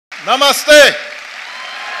Namaste.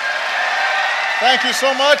 Thank you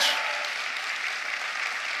so much.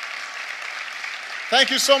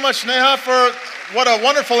 Thank you so much, Neha, for what a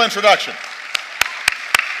wonderful introduction.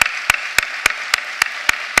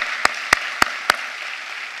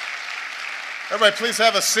 Everybody, please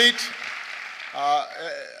have a seat.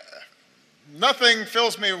 Nothing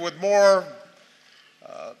fills me with more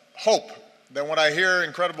hope than when I hear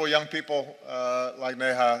incredible young people like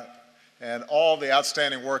Neha and all the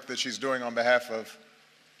outstanding work that she's doing on behalf of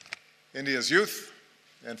India's youth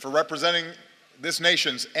and for representing this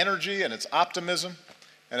nation's energy and its optimism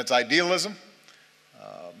and its idealism.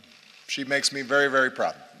 She makes me very, very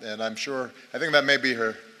proud. And I think that may be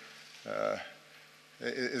her.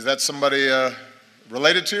 Is that somebody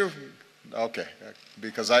related to you? Okay,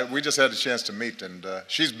 because we just had a chance to meet, and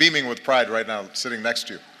she's beaming with pride right now, sitting next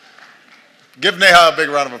to you. Give Neha a big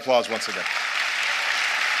round of applause once again.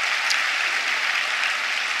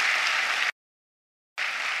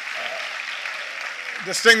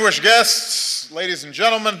 Distinguished guests, ladies and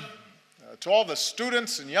gentlemen, to all the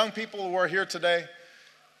students and young people who are here today,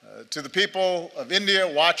 to the people of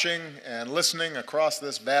India watching and listening across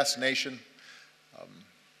this vast nation,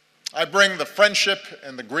 I bring the friendship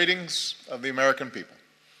and the greetings of the American people.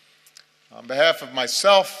 On behalf of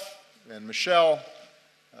myself and Michelle,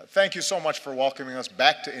 thank you so much for welcoming us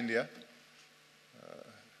back to India.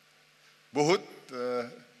 Bahut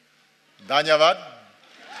dhanyavad.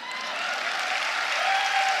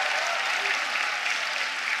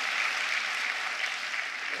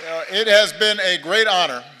 It has been a great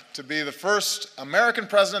honor to be the first American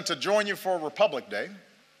president to join you for Republic Day.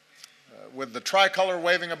 With the tricolor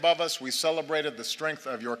waving above us, we celebrated the strength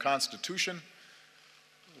of your Constitution.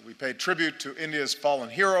 We paid tribute to India's fallen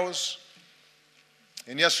heroes.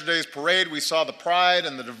 In yesterday's parade, we saw the pride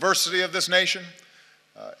and the diversity of this nation,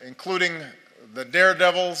 including the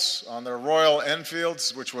daredevils on their Royal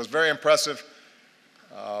Enfields, which was very impressive.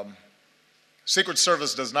 Secret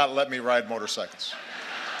Service does not let me ride motorcycles,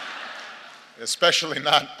 especially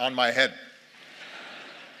not on my head.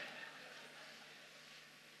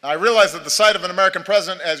 I realize that the sight of an American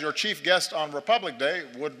president as your chief guest on Republic Day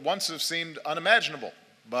would once have seemed unimaginable,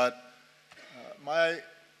 but my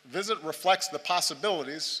visit reflects the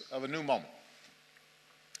possibilities of a new moment.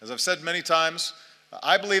 As I've said many times,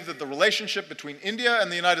 I believe that the relationship between India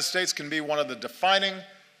and the United States can be one of the defining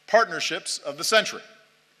partnerships of the century.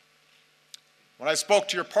 When I spoke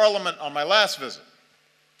to your parliament on my last visit,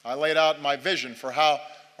 I laid out my vision for how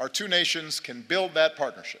our two nations can build that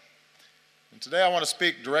partnership. And today I want to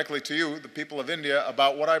speak directly to you, the people of India,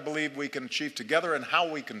 about what I believe we can achieve together and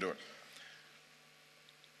how we can do it.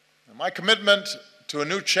 And my commitment to a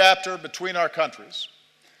new chapter between our countries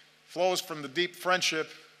flows from the deep friendship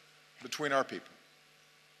between our people.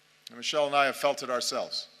 And Michelle and I have felt it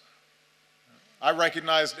ourselves. I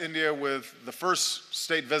recognized India with the first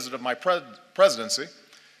state visit of my presidency,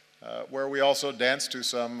 where we also danced to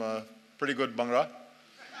some pretty good Bhangra.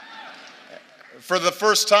 For the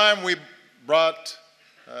first time, we brought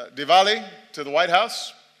Diwali to the White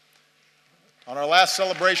House. On our last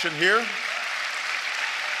celebration here,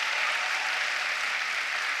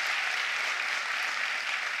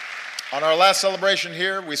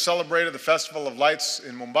 we celebrated the Festival of Lights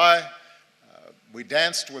in Mumbai. We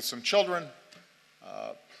danced with some children.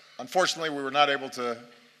 Unfortunately, we were not able to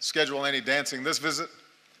schedule any dancing this visit.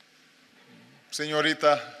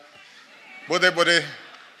 Señorita, bude bude,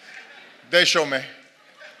 desho me.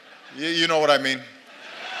 You know what I mean.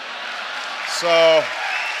 So,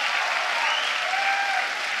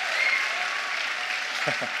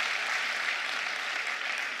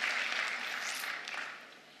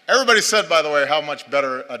 everybody said, by the way, how much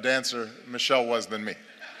better a dancer Michelle was than me,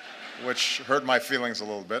 which hurt my feelings a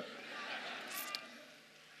little bit.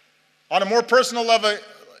 On a more personal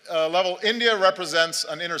level, India represents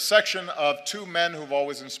an intersection of two men who've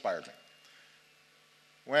always inspired me.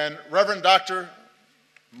 When Reverend Dr.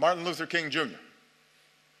 Martin Luther King Jr.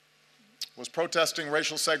 was protesting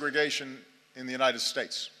racial segregation in the United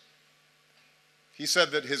States, he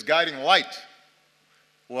said that his guiding light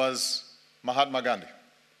was Mahatma Gandhi.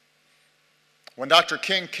 When Dr.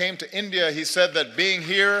 King came to India, he said that being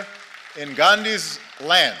here in Gandhi's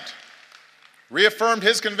land reaffirmed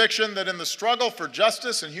his conviction that in the struggle for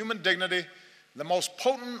justice and human dignity, the most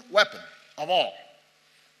potent weapon of all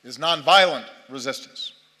is nonviolent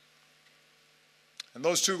resistance. And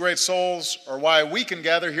those two great souls are why we can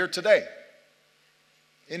gather here today,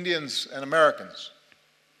 Indians and Americans,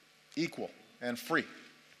 equal and free.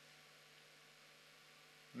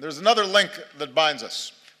 And there's another link that binds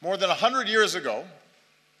us. More than 100 years ago,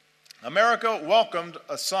 America welcomed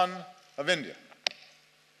a son of India,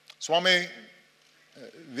 Swami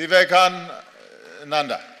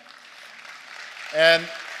Vivekananda. And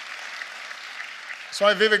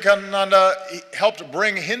Swami Vivekananda helped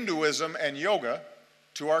bring Hinduism and yoga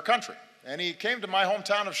to our country. And he came to my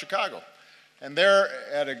hometown of Chicago. And there,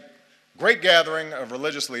 at a great gathering of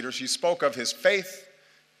religious leaders, he spoke of his faith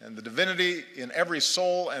and the divinity in every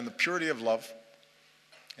soul and the purity of love.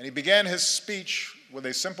 And he began his speech with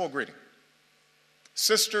a simple greeting: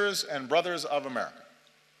 sisters and brothers of America.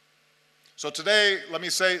 So today, let me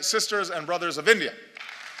say, sisters and brothers of India.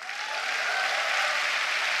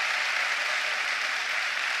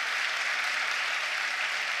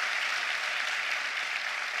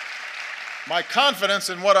 My confidence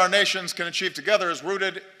in what our nations can achieve together is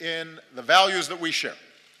rooted in the values that we share.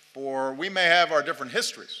 For we may have our different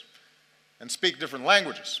histories and speak different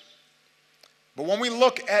languages, but when we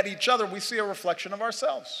look at each other, we see a reflection of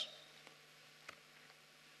ourselves.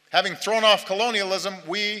 Having thrown off colonialism,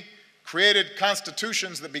 we created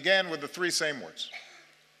constitutions that began with the three same words: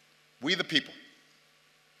 we the people.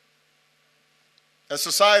 As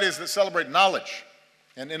societies that celebrate knowledge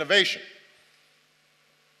and innovation,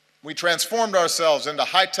 we transformed ourselves into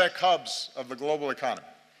high-tech hubs of the global economy.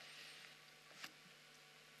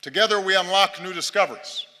 Together, we unlock new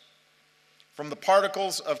discoveries, from the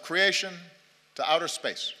particles of creation to outer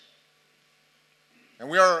space. And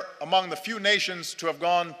we are among the few nations to have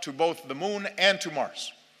gone to both the moon and to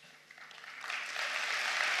Mars.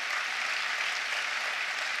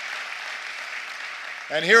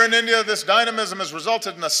 And here in India, this dynamism has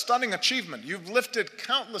resulted in a stunning achievement. You've lifted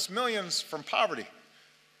countless millions from poverty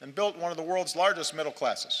and built one of the world's largest middle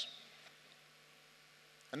classes.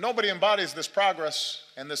 And nobody embodies this progress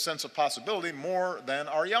and this sense of possibility more than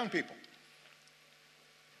our young people.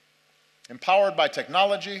 Empowered by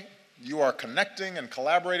technology, you are connecting and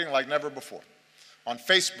collaborating like never before on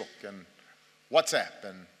Facebook and WhatsApp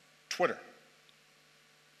and Twitter.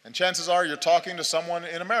 And chances are you're talking to someone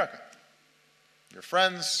in America, your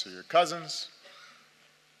friends or your cousins.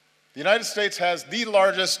 The United States has the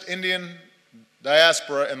largest Indian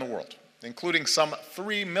diaspora in the world, including some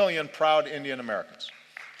 3 million proud Indian Americans.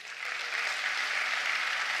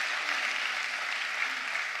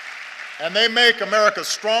 And they make America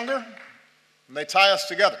stronger, and they tie us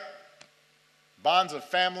together. Bonds of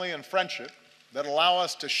family and friendship that allow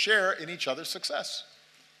us to share in each other's success.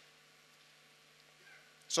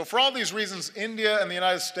 So for all these reasons, India and the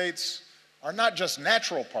United States are not just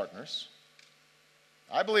natural partners.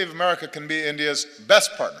 I believe America can be India's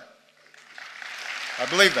best partner. I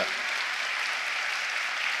believe that.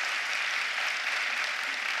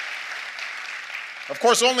 Of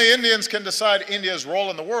course, only Indians can decide India's role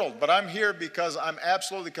in the world, but I'm here because I'm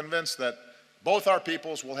absolutely convinced that both our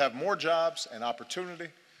peoples will have more jobs and opportunity,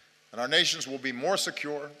 and our nations will be more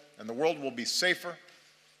secure, and the world will be safer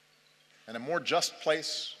and a more just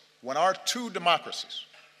place when our two democracies,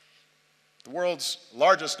 the world's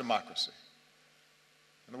largest democracy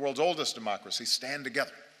and the world's oldest democracy, stand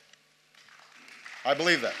together. I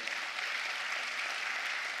believe that.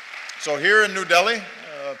 So here in New Delhi,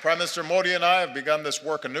 Prime Minister Modi and I have begun this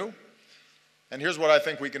work anew, and here's what I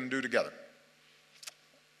think we can do together.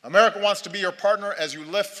 America wants to be your partner as you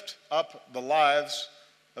lift up the lives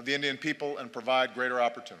of the Indian people and provide greater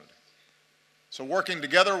opportunity. So working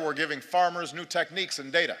together, we're giving farmers new techniques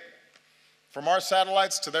and data, from our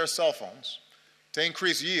satellites to their cell phones, to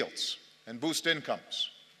increase yields and boost incomes.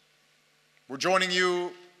 We're joining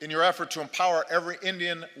you in your effort to empower every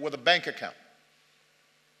Indian with a bank account.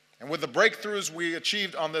 And with the breakthroughs we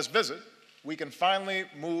achieved on this visit, we can finally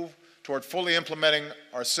move toward fully implementing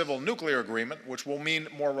our civil nuclear agreement, which will mean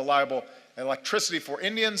more reliable electricity for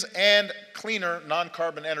Indians and cleaner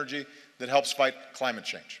non-carbon energy that helps fight climate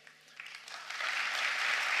change.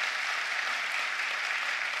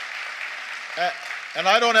 And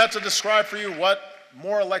I don't have to describe for you what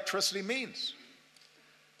more electricity means.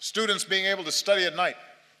 Students being able to study at night,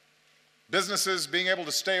 businesses being able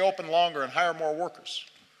to stay open longer and hire more workers,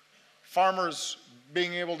 farmers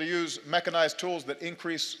being able to use mechanized tools that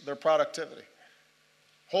increase their productivity,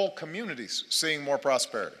 whole communities seeing more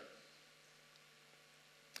prosperity.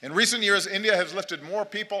 In recent years, India has lifted more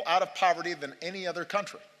people out of poverty than any other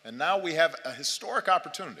country. And now we have a historic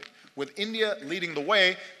opportunity, with India leading the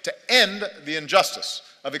way, to end the injustice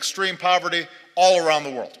of extreme poverty all around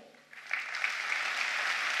the world.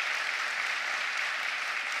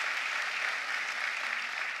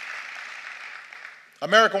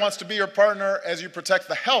 America wants to be your partner as you protect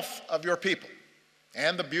the health of your people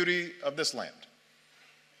and the beauty of this land,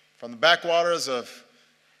 from the backwaters of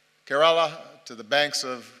Kerala to the banks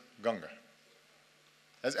of Ganga.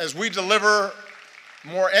 As we deliver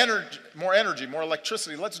more energy, more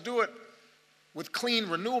electricity. Let's do it with clean,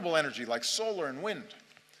 renewable energy like solar and wind.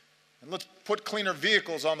 And let's put cleaner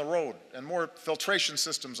vehicles on the road and more filtration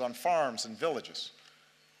systems on farms and villages.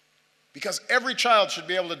 Because every child should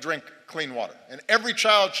be able to drink clean water, and every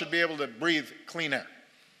child should be able to breathe clean air.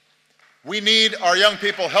 We need our young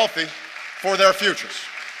people healthy for their futures,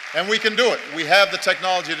 and we can do it. We have the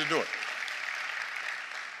technology to do it.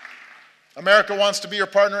 America wants to be your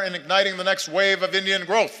partner in igniting the next wave of Indian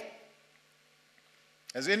growth.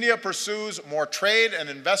 As India pursues more trade and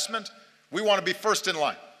investment, we want to be first in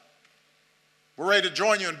line. We're ready to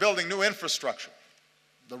join you in building new infrastructure,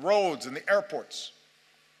 the roads and the airports,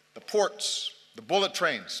 the ports, the bullet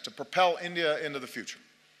trains to propel India into the future.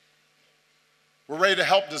 We're ready to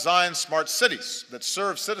help design smart cities that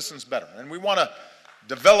serve citizens better, and we want to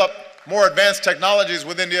develop more advanced technologies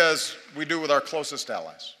with India as we do with our closest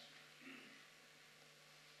allies.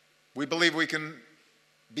 We believe we can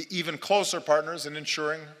be even closer partners in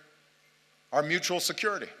ensuring our mutual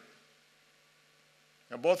security.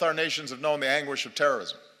 Now, both our nations have known the anguish of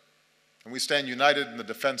terrorism, and we stand united in the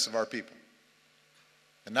defense of our people.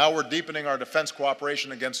 And now we're deepening our defense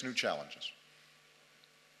cooperation against new challenges.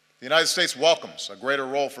 The United States welcomes a greater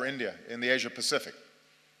role for India in the Asia-Pacific,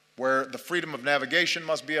 where the freedom of navigation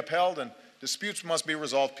must be upheld and disputes must be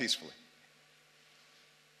resolved peacefully.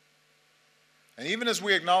 And even as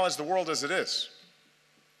we acknowledge the world as it is,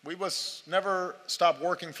 we must never stop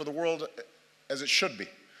working for the world as it should be,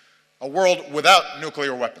 a world without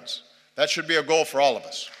nuclear weapons. That should be a goal for all of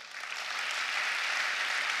us.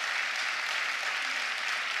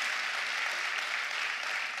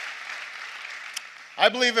 I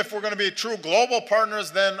believe if we're going to be true global partners,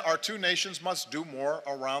 then our two nations must do more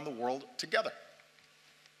around the world together.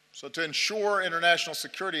 So to ensure international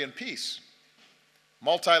security and peace,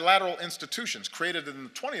 multilateral institutions created in the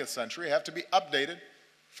 20th century have to be updated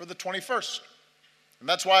for the 21st. And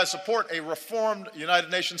that's why I support a reformed United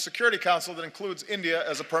Nations Security Council that includes India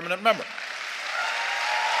as a permanent member.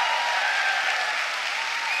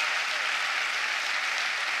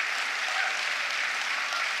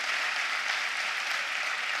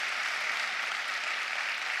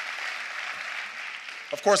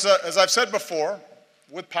 Of course, as I've said before,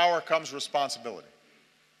 with power comes responsibility.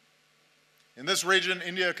 In this region,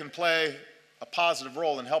 India can play a positive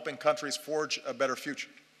role in helping countries forge a better future.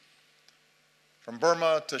 From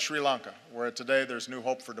Burma to Sri Lanka, where today there's new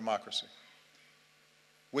hope for democracy.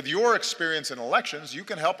 With your experience in elections, you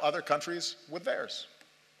can help other countries with theirs.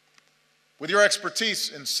 With your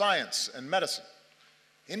expertise in science and medicine,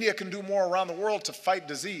 India can do more around the world to fight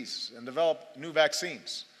disease and develop new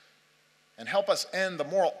vaccines, and help us end the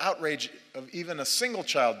moral outrage of even a single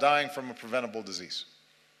child dying from a preventable disease.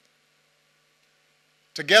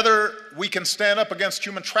 Together, we can stand up against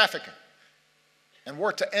human trafficking and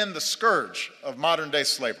work to end the scourge of modern-day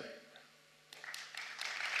slavery.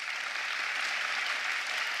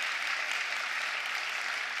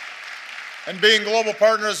 And being global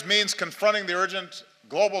partners means confronting the urgent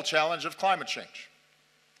global challenge of climate change.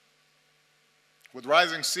 With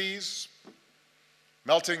rising seas,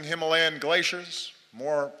 melting Himalayan glaciers,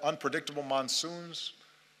 more unpredictable monsoons,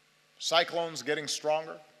 cyclones getting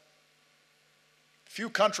stronger, few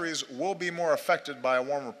countries will be more affected by a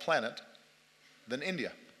warmer planet than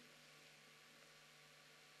India.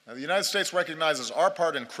 Now, the United States recognizes our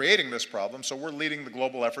part in creating this problem, so we're leading the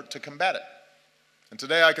global effort to combat it. And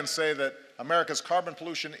today I can say that America's carbon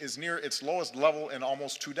pollution is near its lowest level in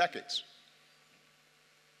almost 2 decades.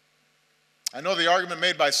 I know the argument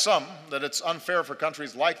made by some that it's unfair for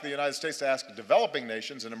countries like the United States to ask developing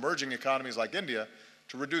nations and emerging economies like India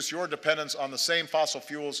to reduce your dependence on the same fossil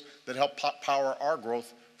fuels that help power our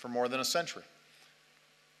growth for more than a century.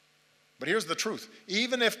 But here's the truth.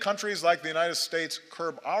 Even if countries like the United States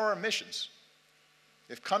curb our emissions,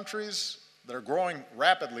 if countries that are growing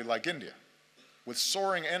rapidly like India, with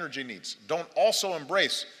soaring energy needs, don't also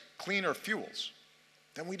embrace cleaner fuels,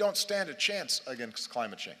 then we don't stand a chance against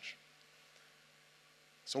climate change.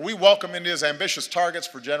 So we welcome India's ambitious targets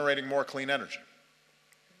for generating more clean energy.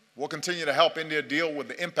 We'll continue to help India deal with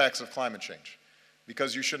the impacts of climate change,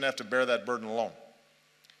 because you shouldn't have to bear that burden alone.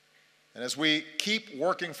 And as we keep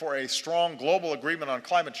working for a strong global agreement on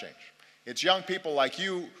climate change, it's young people like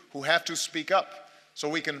you who have to speak up so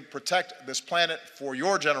we can protect this planet for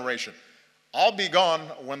your generation. I'll be gone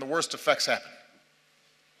when the worst effects happen.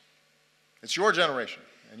 It's your generation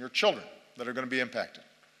and your children that are going to be impacted.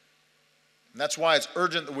 And that's why it's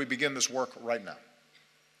urgent that we begin this work right now.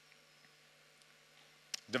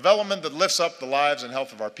 Development that lifts up the lives and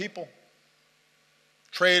health of our people,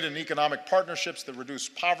 trade and economic partnerships that reduce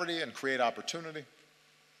poverty and create opportunity,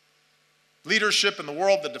 leadership in the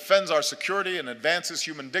world that defends our security and advances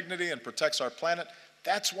human dignity and protects our planet.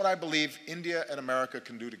 That's what I believe India and America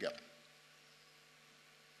can do together.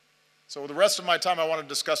 So with the rest of my time, I want to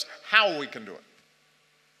discuss how we can do it.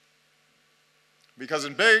 Because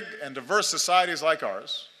in big and diverse societies like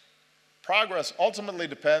ours, progress ultimately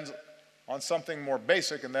depends on something more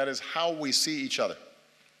basic, and that is how we see each other.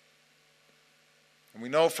 And we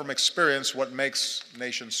know from experience what makes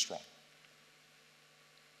nations strong.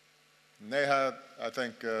 Neha, I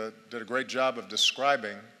think, did a great job of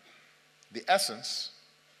describing the essence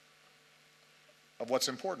of what's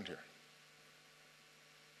important here.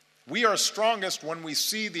 We are strongest when we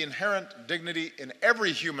see the inherent dignity in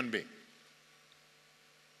every human being.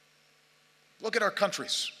 Look at our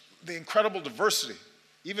countries, the incredible diversity,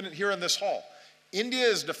 even here in this hall. India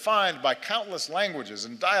is defined by countless languages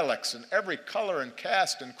and dialects in every color and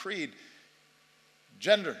caste and creed,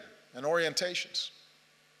 gender and orientations.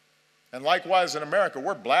 And likewise in America,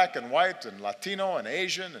 we're black and white and Latino and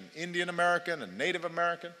Asian and Indian American and Native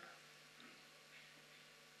American.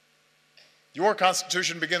 Your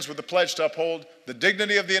Constitution begins with the pledge to uphold the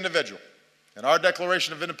dignity of the individual. And our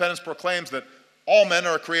Declaration of Independence proclaims that all men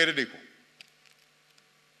are created equal.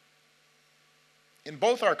 In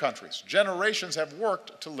both our countries, generations have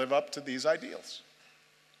worked to live up to these ideals.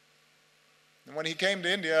 And when he came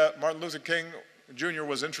to India, Martin Luther King Jr.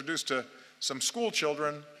 was introduced to some school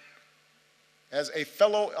children as a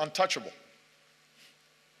fellow untouchable.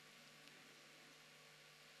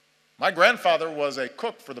 My grandfather was a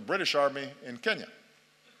cook for the British Army in Kenya.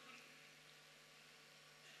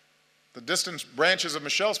 The distant branches of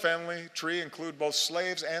Michelle's family tree include both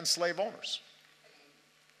slaves and slave owners.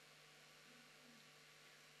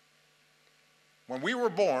 When we were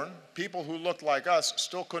born, people who looked like us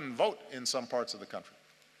still couldn't vote in some parts of the country.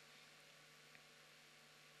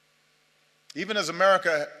 Even as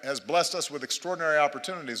America has blessed us with extraordinary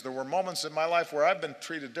opportunities, there were moments in my life where I've been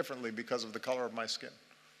treated differently because of the color of my skin.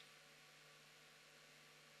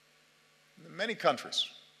 Many countries,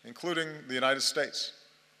 including the United States,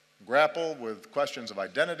 grapple with questions of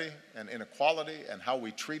identity and inequality and how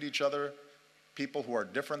we treat each other, people who are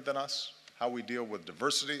different than us, how we deal with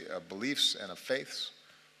diversity of beliefs and of faiths.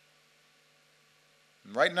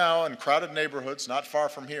 And right now, in crowded neighborhoods not far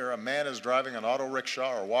from here, a man is driving an auto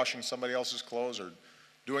rickshaw or washing somebody else's clothes or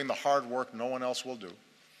doing the hard work no one else will do.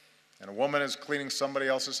 And a woman is cleaning somebody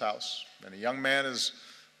else's house. And a young man is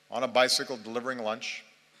on a bicycle delivering lunch.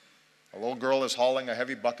 A little girl is hauling a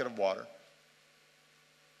heavy bucket of water.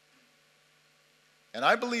 And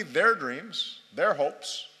I believe their dreams, their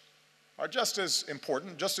hopes, are just as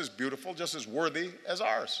important, just as beautiful, just as worthy as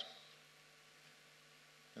ours.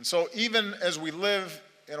 And so even as we live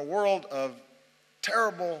in a world of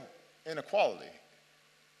terrible inequality,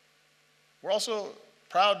 we're also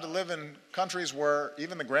proud to live in countries where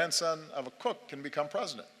even the grandson of a cook can become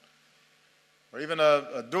president, or even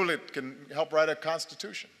a Dalit can help write a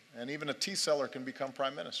constitution, and even a tea seller can become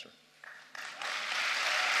prime minister.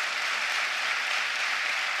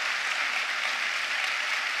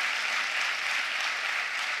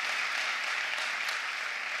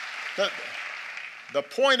 The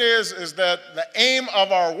point is that the aim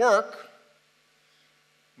of our work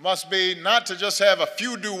must be not to just have a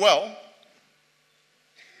few do well,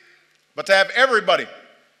 but to have everybody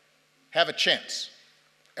have a chance.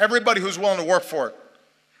 Everybody who's willing to work for it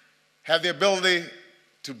have the ability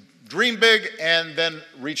to dream big and then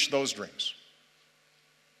reach those dreams.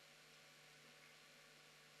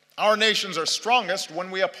 Our nations are strongest when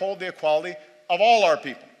we uphold the equality of all our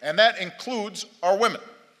people, and that includes our women.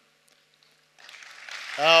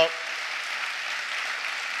 Now,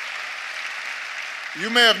 you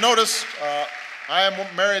may have noticed I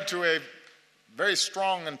am married to a very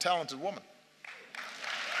strong and talented woman.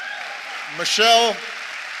 Michelle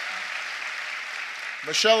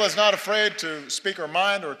is not afraid to speak her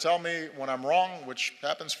mind or tell me when I'm wrong, which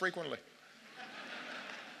happens frequently.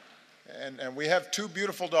 And we have two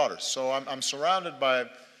beautiful daughters, so I'm surrounded by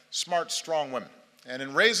smart, strong women. And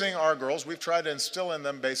in raising our girls, we've tried to instill in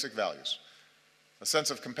them basic values. A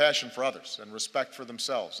sense of compassion for others and respect for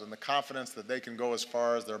themselves and the confidence that they can go as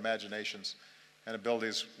far as their imaginations and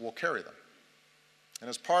abilities will carry them. And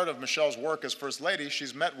as part of Michelle's work as First Lady,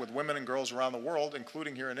 she's met with women and girls around the world,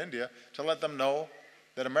 including here in India, to let them know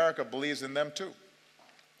that America believes in them too.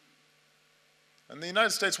 In the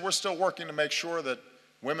United States, we're still working to make sure that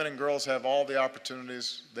women and girls have all the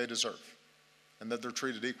opportunities they deserve and that they're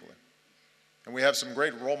treated equally. And we have some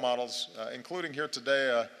great role models, including here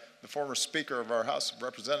today, the former Speaker of our House of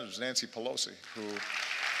Representatives, Nancy Pelosi, who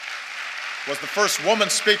was the first woman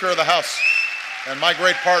Speaker of the House and my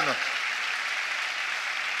great partner.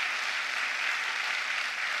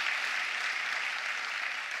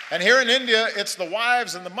 And here in India, it's the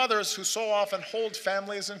wives and the mothers who so often hold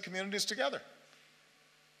families and communities together.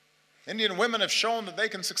 Indian women have shown that they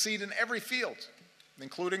can succeed in every field,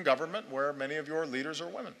 including government, where many of your leaders are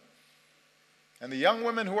women. And the young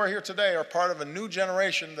women who are here today are part of a new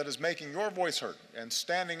generation that is making your voice heard and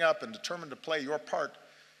standing up and determined to play your part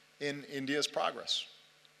in India's progress.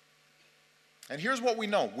 And here's what we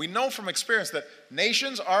know. We know from experience that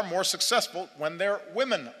nations are more successful when their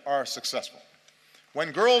women are successful.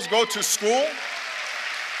 When girls go to school,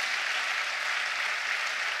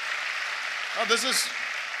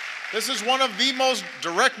 this is one of the most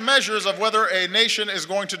direct measures of whether a nation is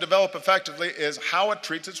going to develop effectively is how it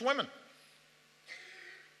treats its women.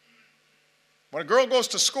 When a girl goes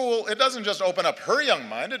to school, it doesn't just open up her young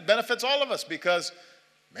mind, it benefits all of us because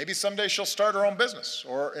maybe someday she'll start her own business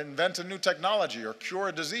or invent a new technology or cure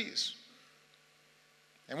a disease.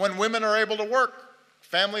 And when women are able to work,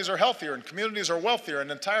 families are healthier and communities are wealthier and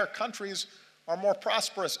entire countries are more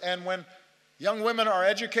prosperous. And when young women are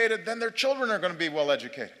educated, then their children are going to be well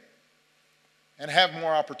educated and have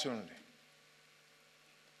more opportunity.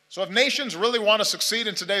 So if nations really want to succeed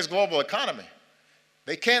in today's global economy,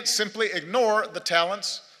 they can't simply ignore the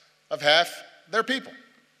talents of half their people.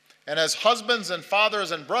 And as husbands and fathers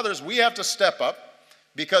and brothers, we have to step up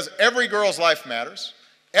because every girl's life matters.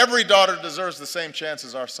 Every daughter deserves the same chance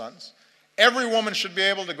as our sons. Every woman should be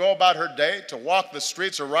able to go about her day, to walk the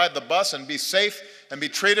streets or ride the bus and be safe and be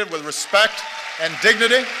treated with respect and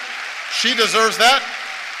dignity. She deserves that.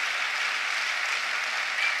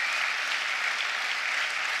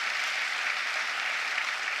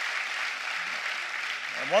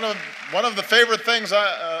 One of the favorite things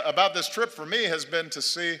about this trip for me has been to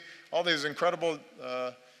see all these incredible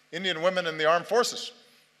Indian women in the armed forces,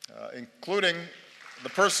 including the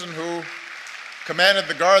person who commanded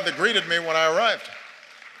the guard that greeted me when I arrived.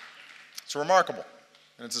 It's remarkable,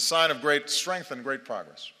 and it's a sign of great strength and great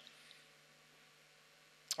progress.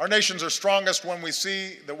 Our nations are strongest when we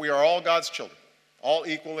see that we are all God's children, all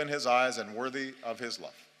equal in His eyes and worthy of His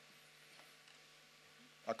love.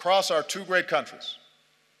 Across our two great countries,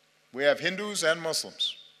 we have Hindus and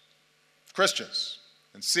Muslims, Christians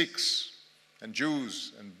and Sikhs and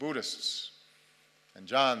Jews and Buddhists and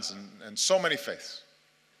Jains and so many faiths.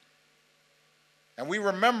 And we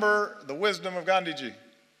remember the wisdom of Gandhiji,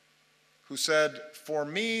 who said, "For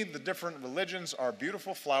me, the different religions are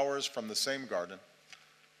beautiful flowers from the same garden,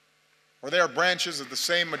 or they are branches of the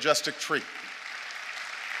same majestic tree."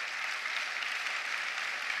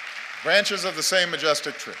 Branches of the same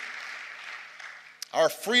majestic tree. Our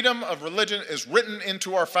freedom of religion is written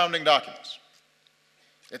into our founding documents.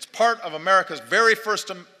 It's part of America's very first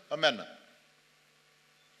amendment.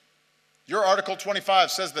 Your Article 25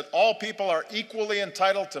 says that all people are equally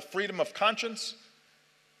entitled to freedom of conscience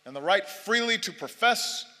and the right freely to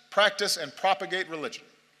profess, practice, and propagate religion.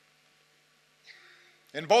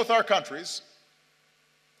 In both our countries,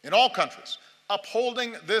 in all countries,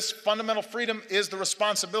 upholding this fundamental freedom is the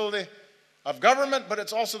responsibility of government, but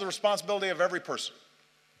it's also the responsibility of every person.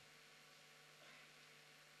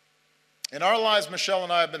 In our lives, Michelle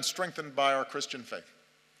and I have been strengthened by our Christian faith.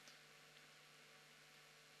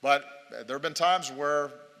 But there have been times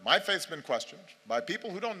where my faith's been questioned by people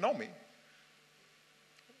who don't know me.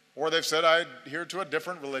 Or they've said I adhere to a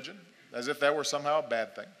different religion, as if that were somehow a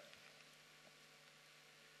bad thing.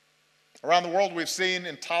 Around the world, we've seen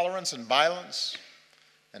intolerance and violence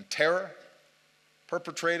and terror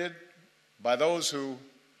perpetrated by those who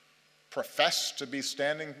profess to be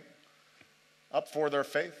standing up for their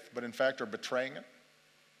faith, but in fact are betraying it.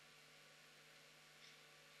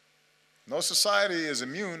 No society is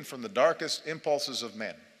immune from the darkest impulses of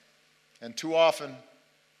man. And too often,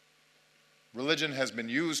 religion has been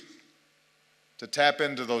used to tap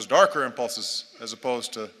into those darker impulses as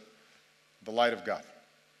opposed to the light of God.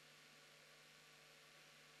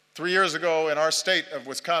 3 years ago in our state of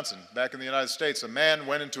Wisconsin, back in the United States, a man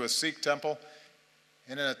went into a Sikh temple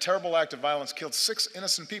and in a terrible act of violence killed 6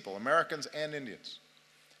 innocent people, Americans and Indians.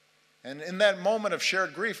 And in that moment of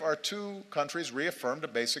shared grief, our two countries reaffirmed a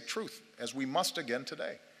basic truth, as we must again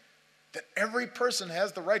today, that every person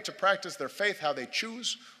has the right to practice their faith how they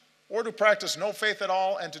choose, or to practice no faith at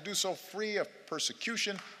all, and to do so free of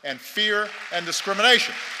persecution and fear and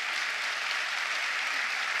discrimination.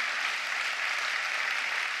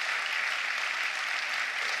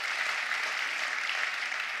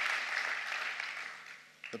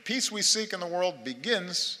 The peace we seek in the world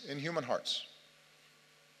begins in human hearts.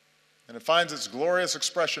 And it finds its glorious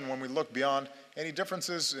expression when we look beyond any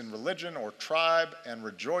differences in religion or tribe and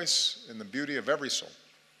rejoice in the beauty of every soul.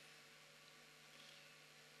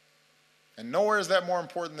 And nowhere is that more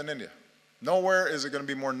important than India. Nowhere is it going to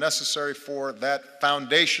be more necessary for that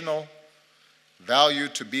foundational value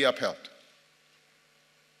to be upheld.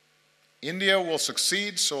 India will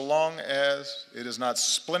succeed so long as it is not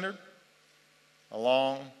splintered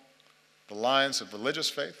along the lines of religious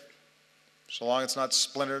faith, so long as it's not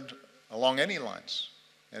splintered along any lines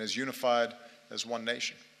and is unified as one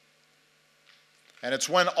nation. And it's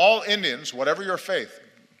when all Indians, whatever your faith,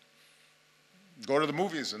 go to the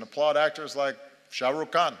movies and applaud actors like Shah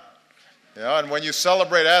Rukh Khan, and when you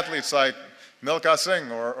celebrate athletes like Milkha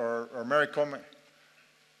Singh or Mary Kom,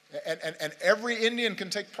 and every Indian can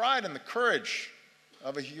take pride in the courage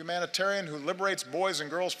of a humanitarian who liberates boys and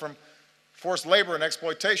girls from forced labor and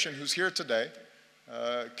exploitation, who's here today,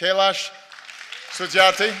 Kailash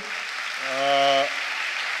Satyarthi,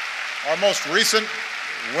 our most recent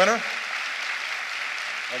winner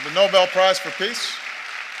of the Nobel Prize for Peace.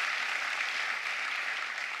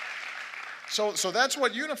 So that's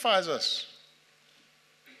what unifies us.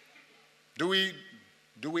 Do we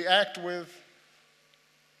act with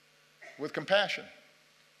compassion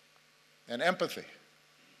and empathy?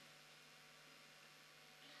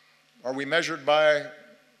 Are we measured by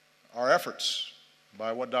our efforts,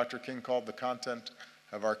 by what Dr. King called the content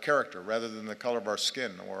of our character, rather than the color of our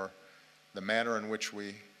skin or the manner in which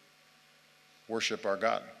we worship our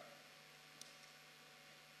God?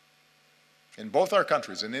 In both our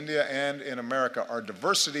countries, in India and in America, our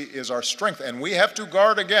diversity is our strength, and we have to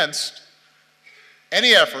guard against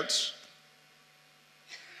any efforts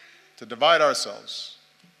to divide ourselves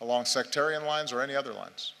along sectarian lines or any other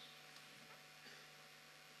lines.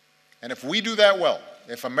 And if we do that well,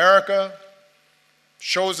 if America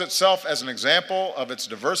shows itself as an example of its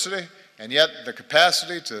diversity and yet the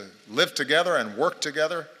capacity to live together and work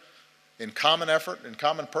together in common effort, in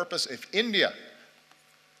common purpose, if India,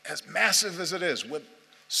 as massive as it is, with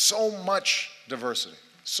so much diversity,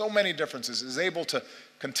 so many differences, is able to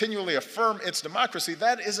continually affirm its democracy,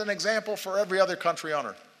 that is an example for every other country on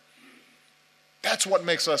earth. That's what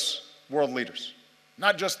makes us world leaders.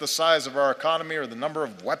 Not just the size of our economy or the number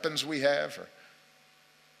of weapons we have,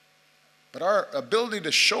 but our ability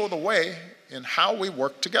to show the way in how we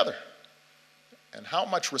work together and how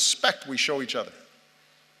much respect we show each other.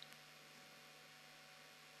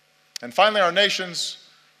 And finally, our nations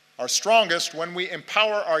are strongest when we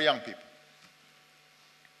empower our young people.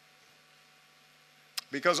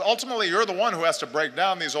 Because ultimately, you're the one who has to break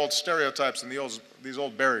down these old stereotypes and these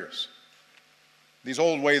old barriers, these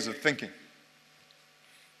old ways of thinking.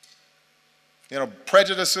 You know,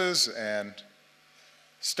 prejudices and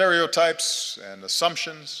stereotypes and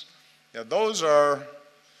assumptions, those are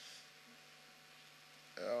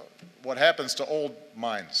what happens to old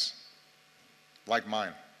minds like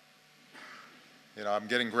mine. You know, I'm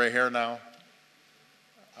getting gray hair now.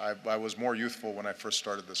 I was more youthful when I first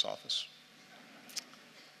started this office.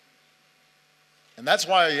 And that's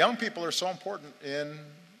why young people are so important in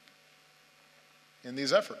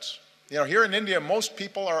these efforts. You know, here in India, most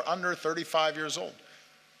people are under 35 years old.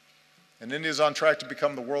 And India is on track to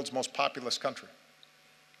become the world's most populous country.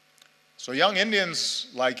 So young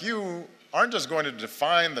Indians like you aren't just going to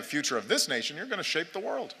define the future of this nation, you're going to shape the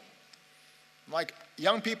world. Like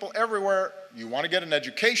young people everywhere, you want to get an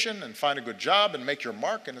education and find a good job and make your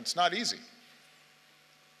mark, and it's not easy.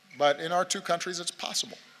 But in our two countries, it's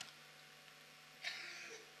possible.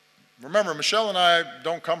 Remember, Michelle and I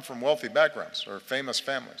don't come from wealthy backgrounds or famous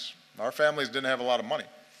families. Our families didn't have a lot of money.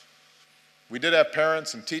 We did have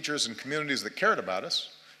parents and teachers and communities that cared about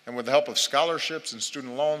us, and with the help of scholarships and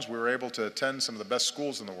student loans, we were able to attend some of the best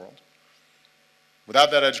schools in the world. Without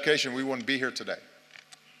that education, we wouldn't be here today.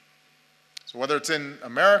 So whether it's in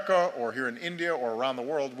America or here in India or around the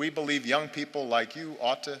world, we believe young people like you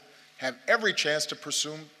ought to have every chance to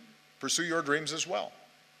pursue your dreams as well.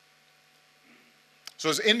 So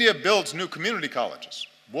as India builds new community colleges,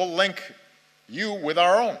 we'll link you with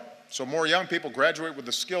our own, so more young people graduate with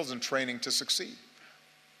the skills and training to succeed.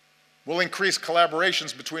 We'll increase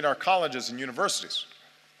collaborations between our colleges and universities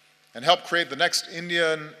and help create the next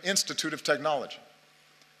Indian Institute of Technology.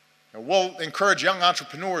 And we'll encourage young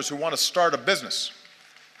entrepreneurs who want to start a business.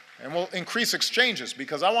 And we'll increase exchanges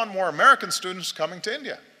because I want more American students coming to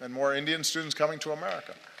India and more Indian students coming to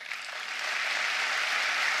America.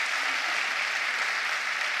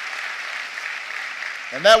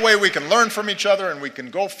 And that way we can learn from each other and we can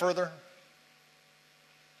go further.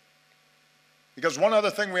 Because one other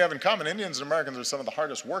thing we have in common, Indians and Americans are some of the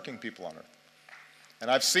hardest working people on earth. And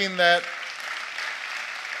I've seen that.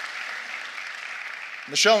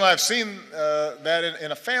 Michelle and I have seen that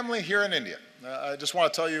in a family here in India. I just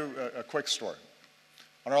want to tell you a quick story.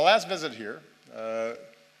 On our last visit here,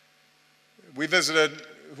 we visited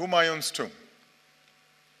Humayun's tomb.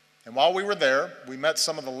 And while we were there, we met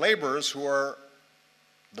some of the laborers who are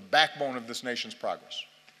the backbone of this nation's progress.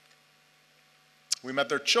 We met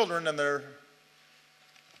their children and their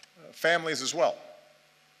families as well,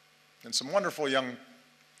 and some wonderful young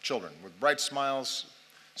children with bright smiles,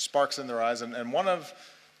 sparks in their eyes. And one of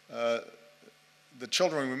the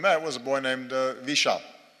children we met was a boy named Vishal.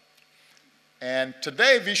 And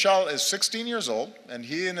today Vishal is 16 years old, and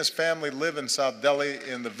he and his family live in South Delhi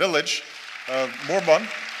in the village of Murband.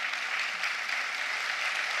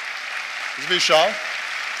 This is Vishal.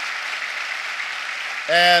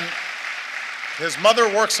 And his mother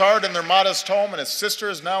works hard in their modest home, and his sister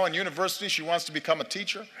is now in university. She wants to become a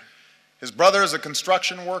teacher. His brother is a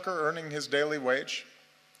construction worker earning his daily wage.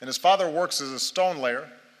 And his father works as a stone layer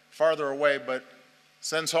farther away, but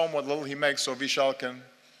sends home what little he makes so Vishal can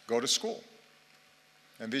go to school.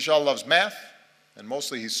 And Vishal loves math, and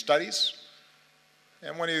mostly he studies.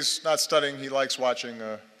 And when he's not studying, he likes watching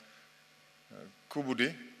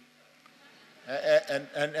Kubudi.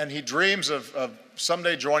 And he dreams of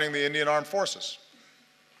someday joining the Indian Armed Forces.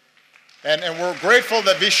 And we're grateful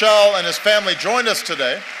that Vishal and his family joined us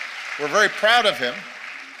today. We're very proud of him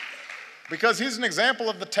because he's an example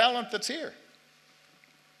of the talent that's here.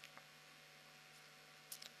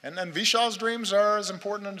 And then Vishal's dreams are as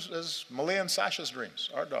important as Malia and Sasha's dreams,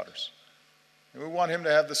 our daughters. And we want him to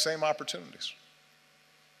have the same opportunities.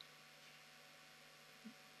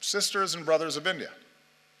 Sisters and brothers of India.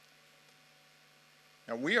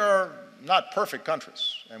 Now, we are not perfect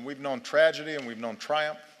countries, and we've known tragedy and we've known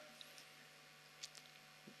triumph.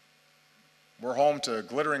 We're home to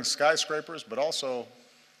glittering skyscrapers, but also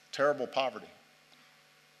terrible poverty,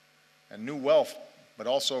 and new wealth, but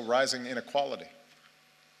also rising inequality.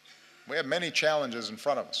 We have many challenges in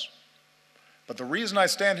front of us. But the reason I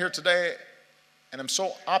stand here today, and I'm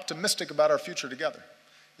so optimistic about our future together,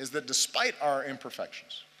 is that despite our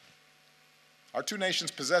imperfections, our two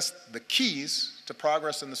nations possess the keys to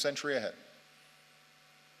progress in the century ahead.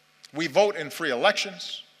 We vote in free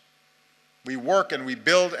elections. We work and we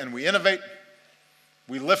build and we innovate.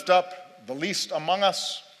 We lift up the least among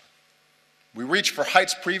us. We reach for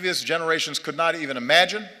heights previous generations could not even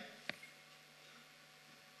imagine.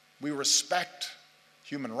 We respect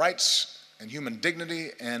human rights and human dignity,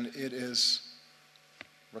 and it is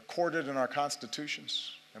recorded in our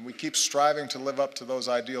constitutions. And we keep striving to live up to those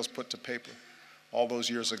ideals put to paper all those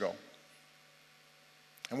years ago.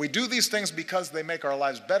 And we do these things because they make our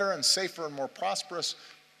lives better and safer and more prosperous,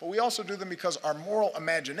 but we also do them because our moral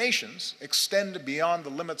imaginations extend beyond the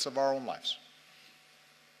limits of our own lives.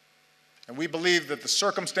 And we believe that the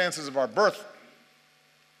circumstances of our birth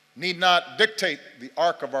need not dictate the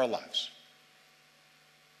arc of our lives.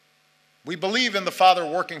 We believe in the father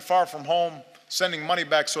working far from home, sending money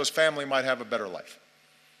back so his family might have a better life.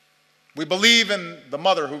 We believe in the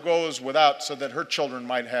mother who goes without so that her children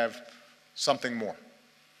might have something more.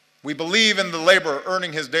 We believe in the laborer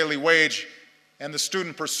earning his daily wage and the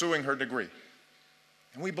student pursuing her degree.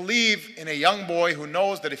 And we believe in a young boy who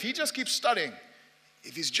knows that if he just keeps studying,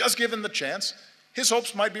 if he's just given the chance, his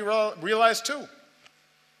hopes might be realized too.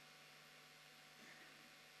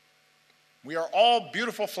 We are all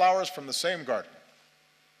beautiful flowers from the same garden,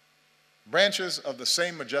 branches of the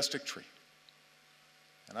same majestic tree.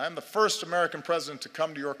 And I'm the first American president to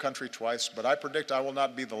come to your country twice, but I predict I will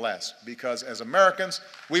not be the last, because as Americans,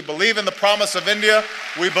 we believe in the promise of India.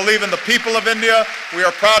 We believe in the people of India. We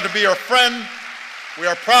are proud to be your friend. We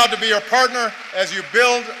are proud to be your partner as you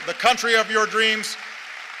build the country of your dreams.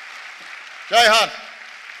 Jai Hind.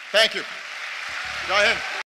 Thank you. Jai Hind.